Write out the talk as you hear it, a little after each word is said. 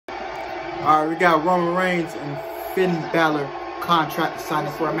All right, we got Roman Reigns and Finn Balor contract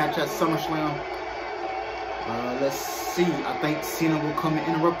signing for a match at SummerSlam. Let's see. I think Cena will come and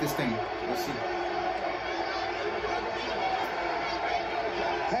interrupt this thing. Let's see.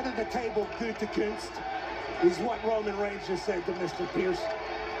 Head of the table, gute Kunst, is what Roman Reigns just said to Mr. Pierce.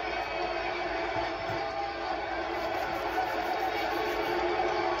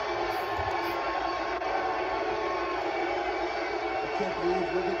 I can't believe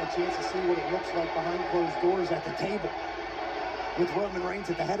we're getting a chance to see what it looks like behind closed doors at the table with Roman Reigns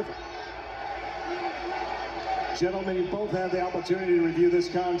at the head of it. Gentlemen, you both have the opportunity to review this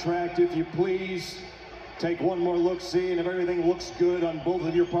contract. If you please, take one more look-see, and if everything looks good on both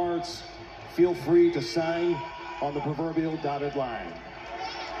of your parts, feel free to sign on the proverbial dotted line.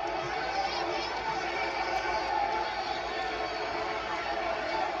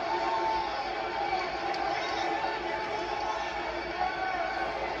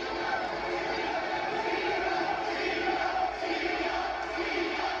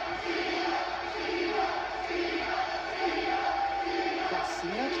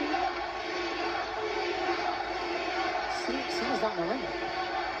 Cena's not in the ring.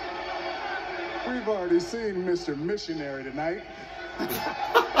 We've already seen Mr. Missionary tonight.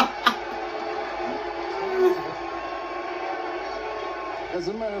 As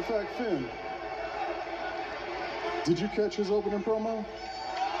a matter of fact, Finn, did you catch his opening promo?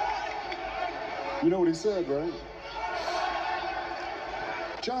 You know what he said, right?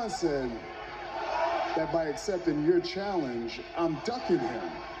 John said that by accepting your challenge, I'm ducking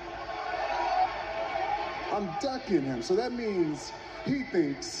him. I'm ducking him. So that means he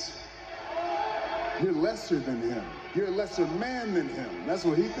thinks you're lesser than him. You're a lesser man than him. That's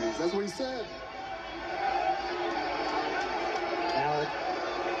what he thinks. That's what he said. Howard.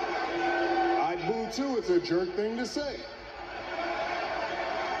 I'd boo too. It's a jerk thing to say.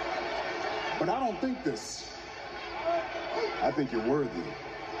 But I don't think this. I think you're worthy.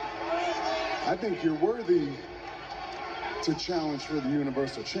 I think you're worthy to challenge for the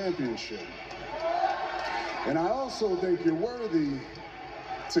Universal Championship. And I also think you're worthy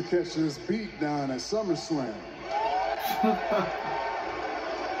to catch this beat down at SummerSlam.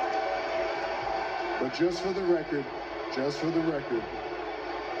 But just for the record, I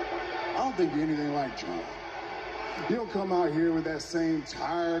don't think you're anything like John. You don't come out here with that same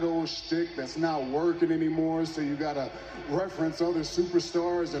tired old shtick that's not working anymore, so you gotta reference other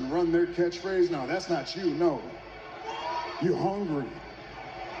superstars and run their catchphrase. No, that's not you, no. You're hungry.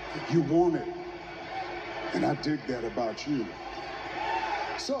 You want it. And I dig that about you.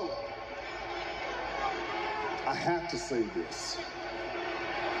 So, I have to say this.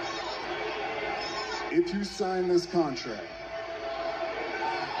 If you sign this contract,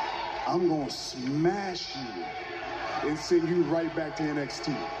 I'm gonna smash you and send you right back to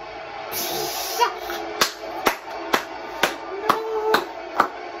NXT.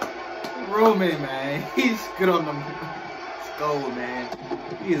 Roman, man, he's good on them. It's gold, man.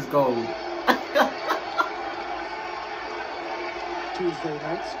 He is gold. Tuesday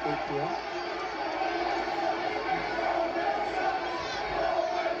nights, 8 p.m.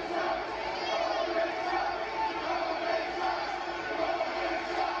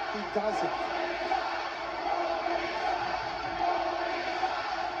 He does it.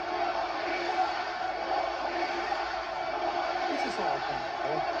 This is all fun.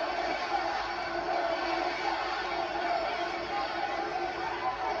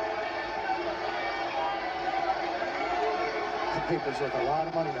 Paper's worth a lot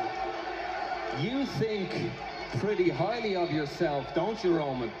of money now. You think pretty highly of yourself, don't you,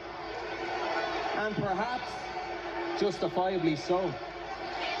 Roman? And perhaps justifiably so.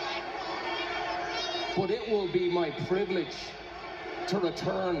 But it will be my privilege to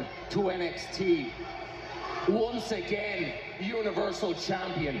return to NXT. Once again, Universal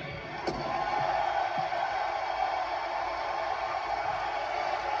Champion.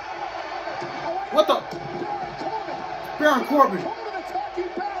 What the? Baron Corbin. Corbin attacking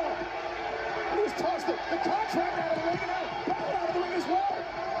Balor. He was tossed the contract out of the ring and Balor out of the ring as well.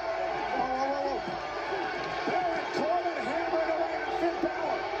 Whoa. Baron Corbin hammered away on Finn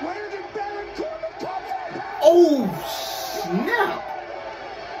Balor. Where did Baron Corbin come from? Oh, snap.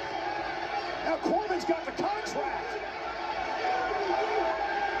 Now Corbin's got the contract.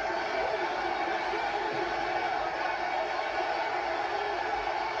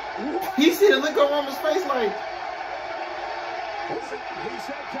 He see the look on Roman's face like. He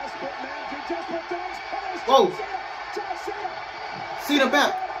said desperate man do desperate things. Whoa. John Cena. Cena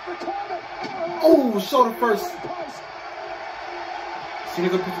back. Oh, shoulder first. Cena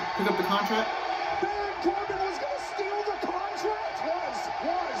go pick up the contract. Baron Corbin was going to steal the contract.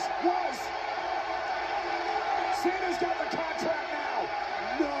 Was.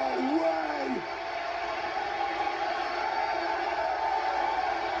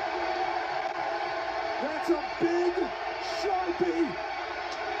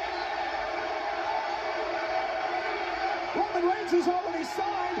 Reigns is already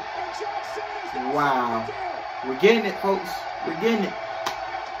signed, and John Cena's got Wow. We're getting it, folks. We're getting it.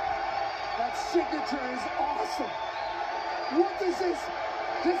 That signature is awesome. What does this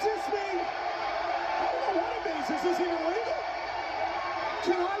mean? I don't know what it means. Is this even legal?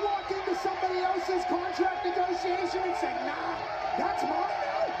 Can I walk into somebody else's contract negotiation and say, nah, that's mine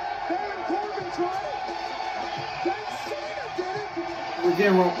now? Baron Corbin tried it. Then Cena did it. We're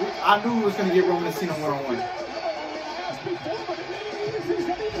getting I knew we was gonna get Roman and Cena one-on-one.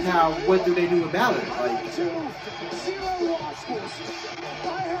 Now, what do they do with Balor? Like, Zero law schools.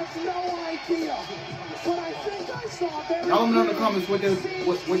 I have no idea, but I think I saw very. y'all let me know in the comments what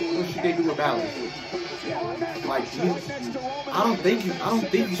should they do with Balor? Like, I don't think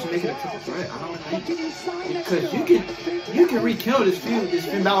you should make it a triple threat. I don't think, because you can rekindle this feud, this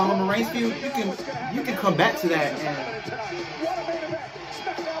Finn Balor Roman Reigns feud. You can come back to that, and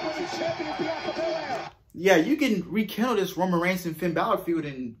yeah, you can rekindle this Roman Reigns and Finn Balor feud,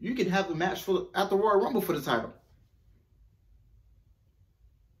 and you can have a match at the Royal Rumble for the title.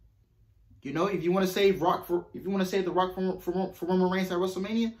 You know, if you want to save The Rock for Roman Reigns at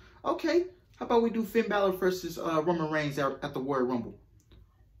WrestleMania, okay. How about we do Finn Balor versus Roman Reigns at the Royal Rumble,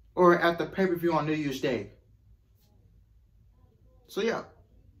 or at the pay-per-view on New Year's Day? So yeah,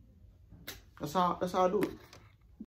 that's how I do it.